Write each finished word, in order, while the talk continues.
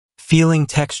Feeling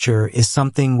texture is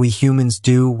something we humans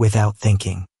do without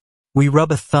thinking. We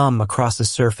rub a thumb across a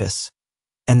surface,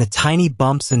 and the tiny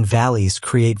bumps and valleys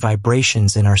create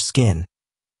vibrations in our skin,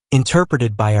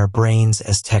 interpreted by our brains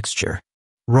as texture.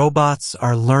 Robots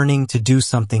are learning to do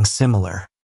something similar.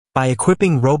 By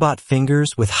equipping robot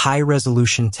fingers with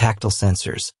high-resolution tactile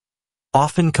sensors,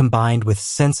 often combined with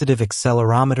sensitive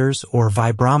accelerometers or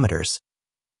vibrometers,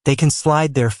 they can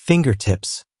slide their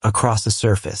fingertips across a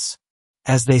surface.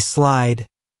 As they slide,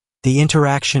 the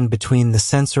interaction between the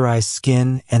sensorized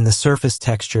skin and the surface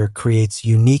texture creates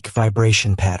unique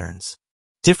vibration patterns.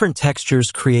 Different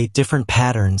textures create different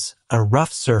patterns. A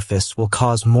rough surface will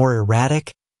cause more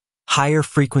erratic, higher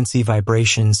frequency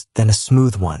vibrations than a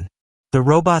smooth one. The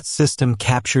robot system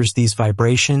captures these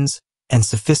vibrations and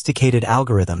sophisticated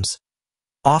algorithms,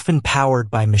 often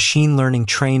powered by machine learning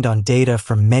trained on data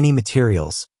from many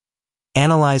materials,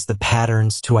 analyze the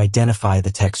patterns to identify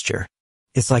the texture.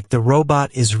 It's like the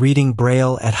robot is reading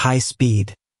Braille at high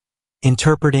speed,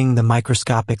 interpreting the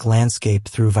microscopic landscape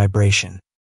through vibration.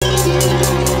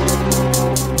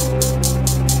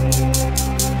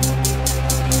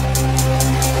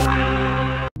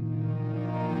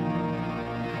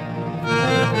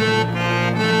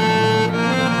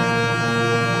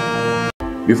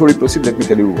 Before we proceed, let me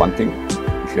tell you one thing.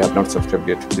 If you have not subscribed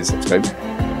yet, please subscribe.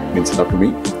 It means a lot to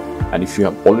me. And if you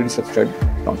have already subscribed,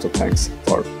 tons of thanks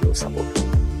for your support.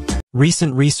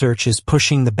 Recent research is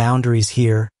pushing the boundaries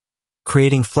here,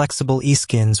 creating flexible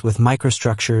e-skins with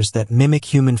microstructures that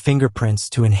mimic human fingerprints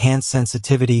to enhance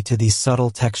sensitivity to these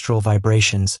subtle textural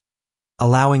vibrations,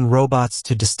 allowing robots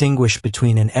to distinguish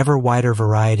between an ever wider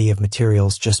variety of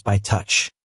materials just by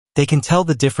touch. They can tell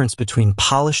the difference between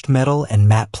polished metal and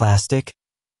matte plastic,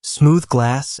 smooth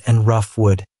glass and rough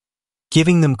wood,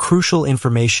 giving them crucial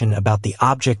information about the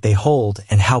object they hold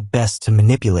and how best to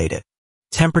manipulate it.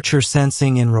 Temperature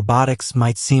sensing in robotics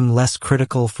might seem less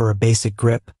critical for a basic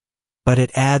grip, but it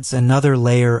adds another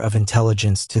layer of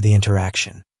intelligence to the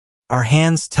interaction. Our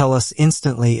hands tell us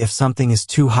instantly if something is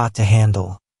too hot to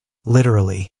handle,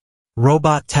 literally.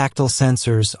 Robot tactile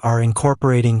sensors are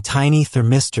incorporating tiny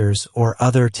thermistors or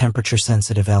other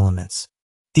temperature-sensitive elements.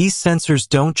 These sensors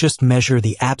don't just measure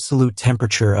the absolute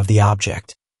temperature of the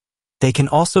object. They can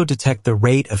also detect the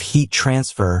rate of heat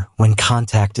transfer when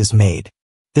contact is made.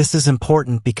 This is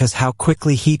important because how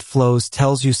quickly heat flows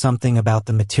tells you something about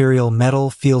the material. Metal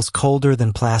feels colder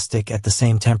than plastic at the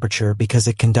same temperature because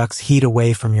it conducts heat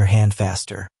away from your hand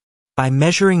faster. By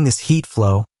measuring this heat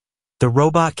flow, the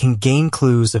robot can gain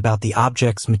clues about the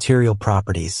object's material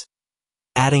properties,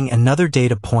 adding another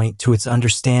data point to its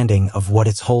understanding of what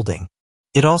it's holding.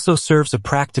 It also serves a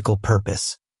practical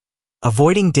purpose,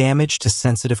 avoiding damage to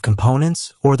sensitive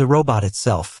components or the robot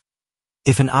itself.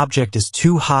 If an object is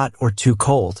too hot or too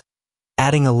cold,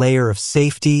 adding a layer of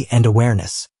safety and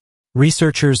awareness.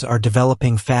 Researchers are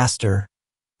developing faster,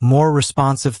 more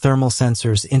responsive thermal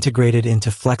sensors integrated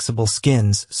into flexible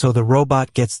skins so the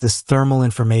robot gets this thermal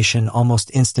information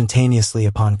almost instantaneously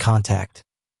upon contact,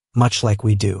 much like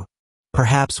we do.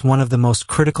 Perhaps one of the most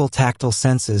critical tactile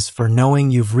senses for knowing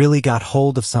you've really got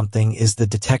hold of something is the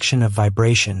detection of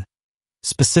vibration,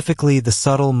 specifically the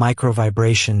subtle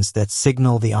micro-vibrations that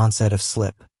signal the onset of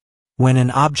slip. When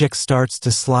an object starts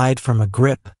to slide from a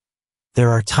grip, there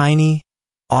are tiny,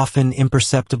 often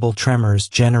imperceptible tremors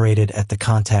generated at the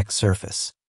contact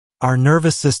surface. Our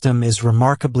nervous system is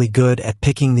remarkably good at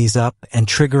picking these up and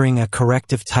triggering a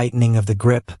corrective tightening of the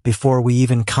grip before we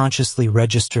even consciously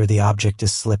register the object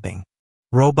is slipping.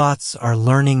 Robots are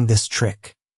learning this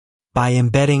trick. By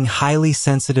embedding highly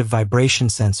sensitive vibration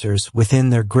sensors within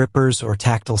their grippers or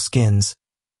tactile skins,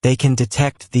 they can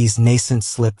detect these nascent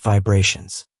slip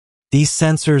vibrations. These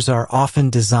sensors are often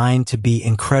designed to be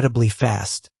incredibly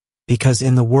fast, because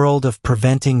in the world of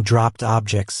preventing dropped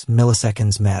objects,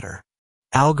 milliseconds matter.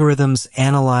 Algorithms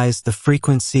analyze the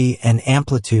frequency and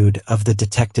amplitude of the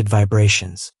detected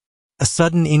vibrations. A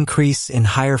sudden increase in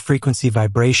higher frequency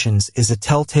vibrations is a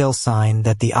telltale sign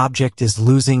that the object is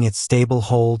losing its stable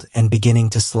hold and beginning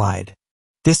to slide.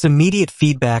 This immediate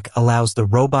feedback allows the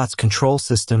robot's control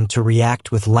system to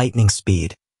react with lightning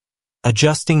speed,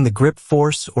 adjusting the grip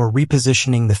force or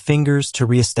repositioning the fingers to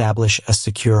reestablish a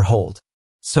secure hold.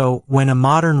 So, when a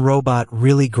modern robot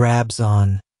really grabs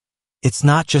on, it's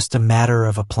not just a matter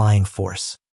of applying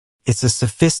force. It's a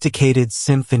sophisticated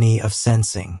symphony of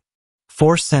sensing.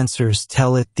 Force sensors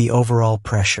tell it the overall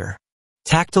pressure.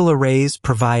 Tactile arrays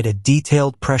provide a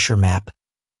detailed pressure map,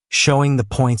 showing the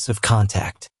points of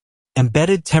contact.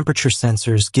 Embedded temperature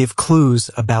sensors give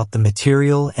clues about the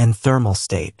material and thermal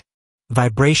state.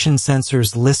 Vibration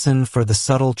sensors listen for the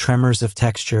subtle tremors of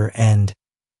texture and,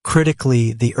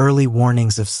 Critically, the early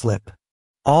warnings of slip.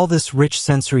 All this rich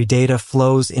sensory data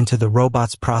flows into the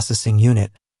robot's processing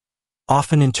unit,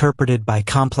 often interpreted by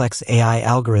complex AI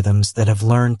algorithms that have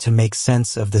learned to make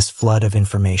sense of this flood of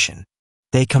information.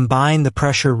 They combine the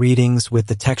pressure readings with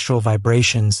the textural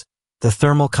vibrations, the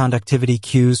thermal conductivity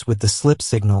cues with the slip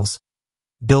signals,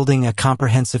 building a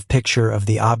comprehensive picture of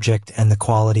the object and the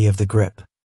quality of the grip.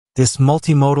 This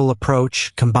multimodal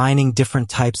approach, combining different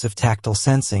types of tactile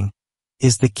sensing,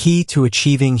 is the key to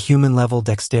achieving human-level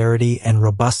dexterity and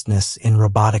robustness in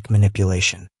robotic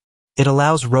manipulation. It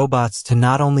allows robots to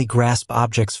not only grasp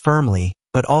objects firmly,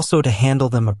 but also to handle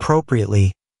them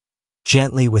appropriately,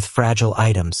 gently with fragile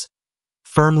items,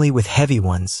 firmly with heavy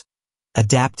ones,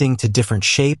 adapting to different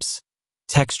shapes,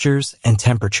 textures, and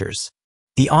temperatures.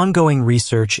 The ongoing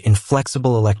research in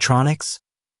flexible electronics,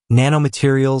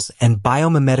 nanomaterials, and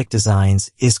biomimetic designs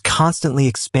is constantly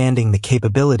expanding the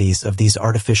capabilities of these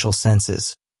artificial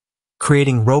senses,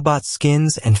 creating robot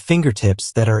skins and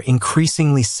fingertips that are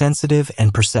increasingly sensitive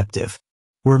and perceptive.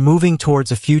 We're moving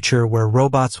towards a future where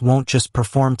robots won't just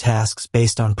perform tasks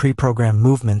based on pre-programmed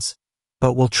movements,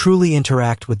 but will truly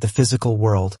interact with the physical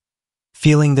world,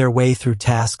 feeling their way through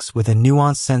tasks with a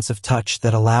nuanced sense of touch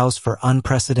that allows for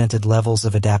unprecedented levels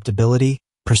of adaptability,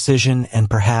 precision, and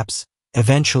perhaps,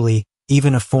 eventually,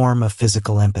 even a form of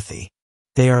physical empathy.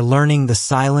 They are learning the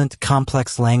silent,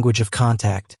 complex language of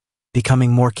contact,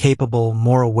 becoming more capable,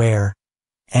 more aware,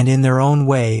 and in their own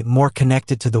way, more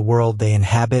connected to the world they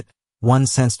inhabit, one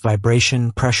sensed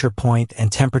vibration, pressure point,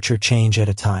 and temperature change at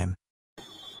a time.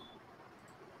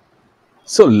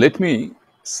 So let me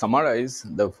summarize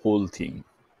the whole thing.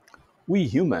 We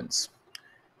humans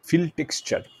feel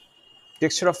texture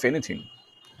of anything.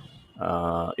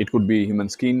 It could be human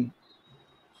skin,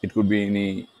 it could be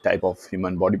any type of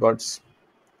human body parts,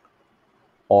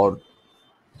 or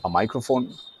a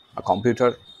microphone, a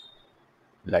computer,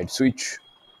 light switch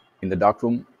in the dark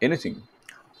room, anything.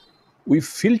 We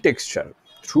feel texture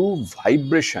through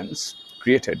vibrations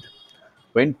created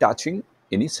when touching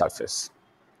any surface.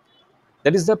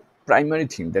 That is the primary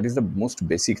thing, that is the most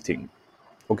basic thing.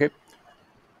 Okay,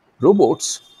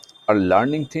 robots are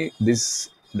learning this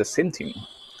the same thing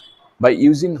by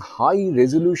using high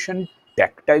resolution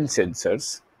tactile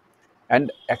sensors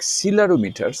and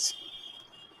accelerometers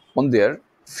on their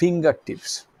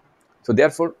fingertips. So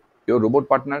therefore your robot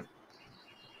partner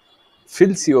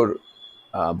feels your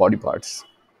body parts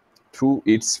through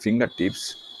its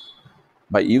fingertips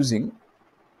by using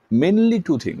mainly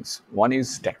two things. One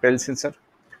is tactile sensor,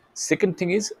 second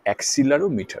thing is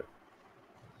accelerometer.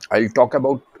 I'll talk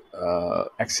about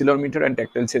accelerometer and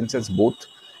tactile sensors both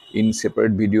in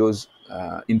separate videos.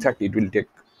 In fact, it will take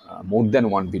more than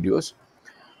one videos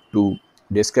to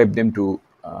describe them, to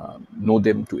know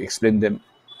them, to explain them.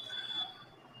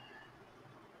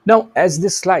 Now, as they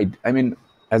slide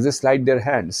their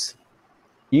hands,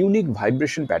 unique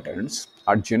vibration patterns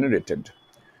are generated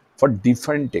for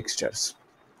different textures,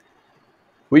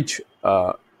 which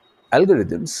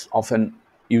algorithms, often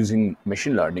using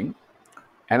machine learning,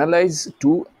 analyze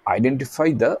to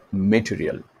identify the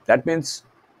material. That means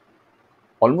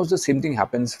almost the same thing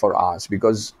happens for us,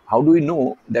 because how do we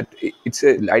know that it's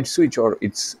a light switch or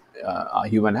it's a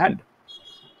human hand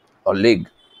or leg?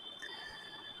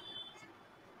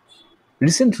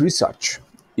 Recent research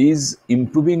is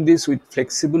improving this with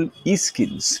flexible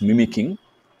e-skins mimicking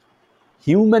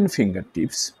human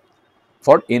fingertips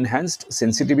for enhanced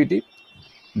sensitivity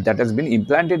that has been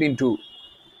implanted into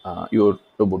your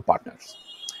robot partners.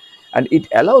 And it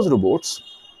allows robots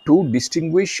to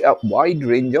distinguish a wide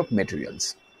range of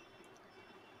materials.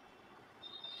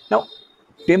 Now,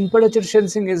 temperature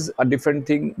sensing is a different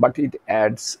thing, but it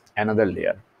adds another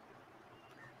layer.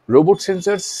 Robot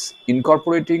sensors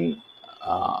incorporating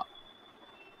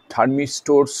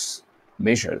thermistors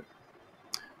measure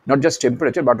not just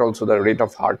temperature but also the rate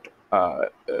of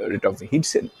rate of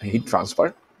heat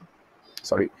transfer.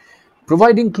 Sorry,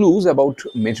 providing clues about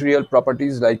material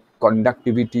properties like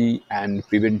conductivity and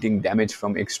preventing damage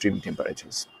from extreme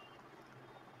temperatures.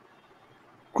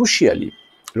 Crucially,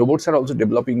 robots are also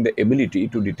developing the ability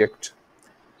to detect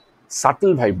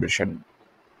subtle vibration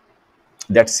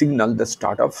that signal the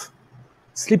start of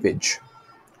slippage,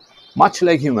 much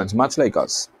like humans, much like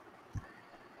us.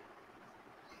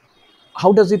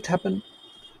 How does it happen?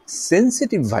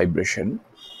 Sensitive vibration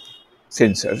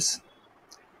sensors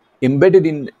embedded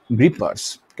in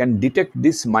grippers can detect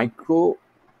these micro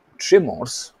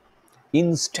tremors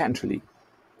instantly.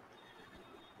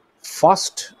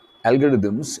 Fast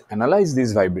algorithms analyze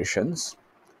these vibrations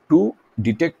to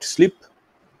detect slip,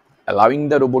 allowing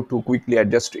the robot to quickly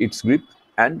adjust its grip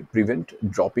and prevent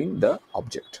dropping the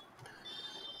object.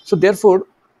 So therefore,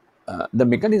 the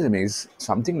mechanism is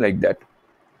something like that.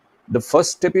 The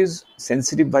first step is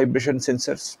sensitive vibration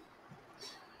sensors.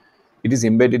 It is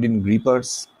embedded in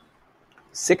grippers.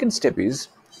 Second step is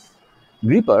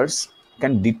grippers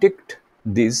can detect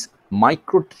these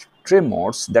micro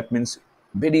tremors, that means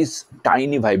very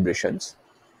tiny vibrations,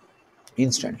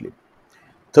 instantly.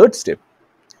 Third step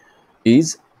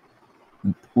is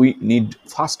we need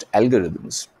fast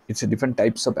algorithms. It's a different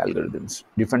types of algorithms,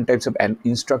 different types of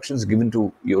instructions given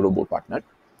to your robot partner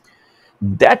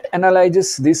that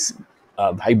analyzes these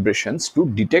vibrations to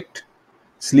detect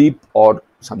sleep or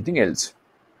something else.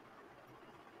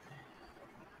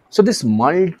 So this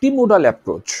multimodal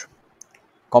approach,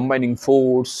 combining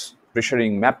force,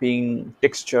 pressuring, mapping,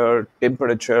 texture,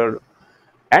 temperature,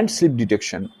 and sleep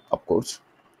detection, of course,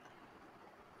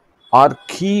 are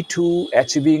key to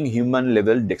achieving human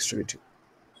level dexterity.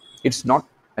 It's not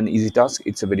an easy task,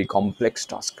 it's a very complex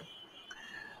task.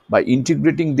 By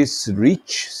integrating this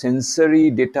rich sensory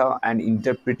data and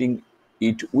interpreting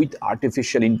it with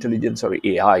artificial intelligence or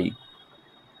AI,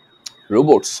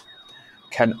 robots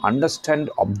can understand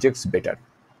objects better,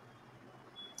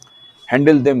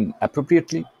 handle them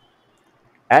appropriately,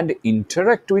 and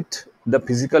interact with the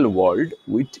physical world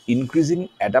with increasing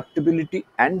adaptability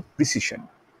and precision.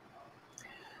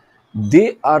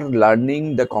 They are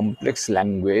learning the complex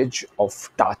language of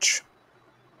touch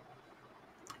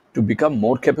to become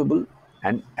more capable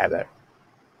and aware.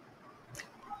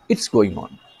 It's going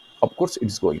on. Of course,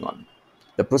 it's going on.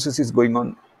 The process is going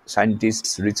on.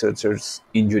 Scientists, researchers,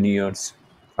 engineers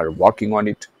are working on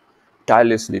it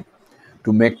tirelessly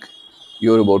to make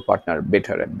your robot partner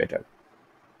better and better.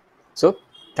 So,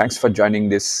 thanks for joining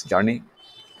this journey.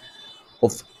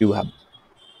 Hope you have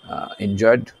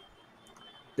enjoyed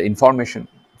the information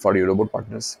for your robot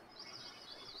partners.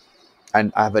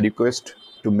 And I have a request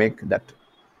to make that,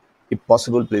 if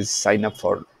possible, please sign up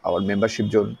for our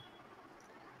membership zone.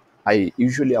 I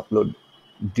usually upload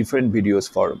different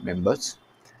videos for members,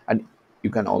 and you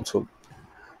can also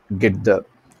get the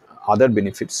other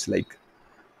benefits like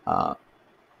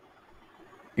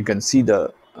you can see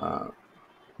the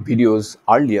videos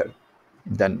earlier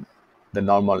than the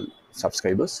normal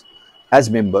subscribers as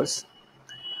members.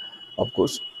 Of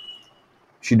course,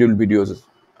 scheduled videos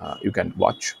you can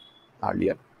watch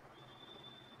earlier,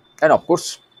 and of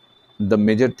course, the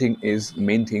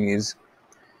main thing is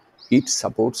it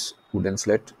supports wooden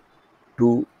sled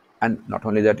to, and not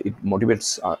only that, it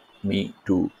motivates me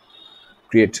to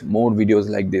create more videos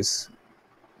like this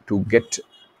to get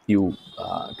you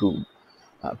to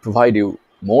provide you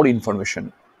more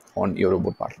information on your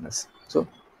robot partners. So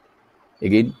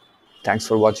again, thanks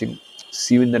for watching.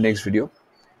 See you in the next video.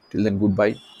 Till then,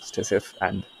 goodbye, stay safe,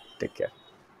 and take care.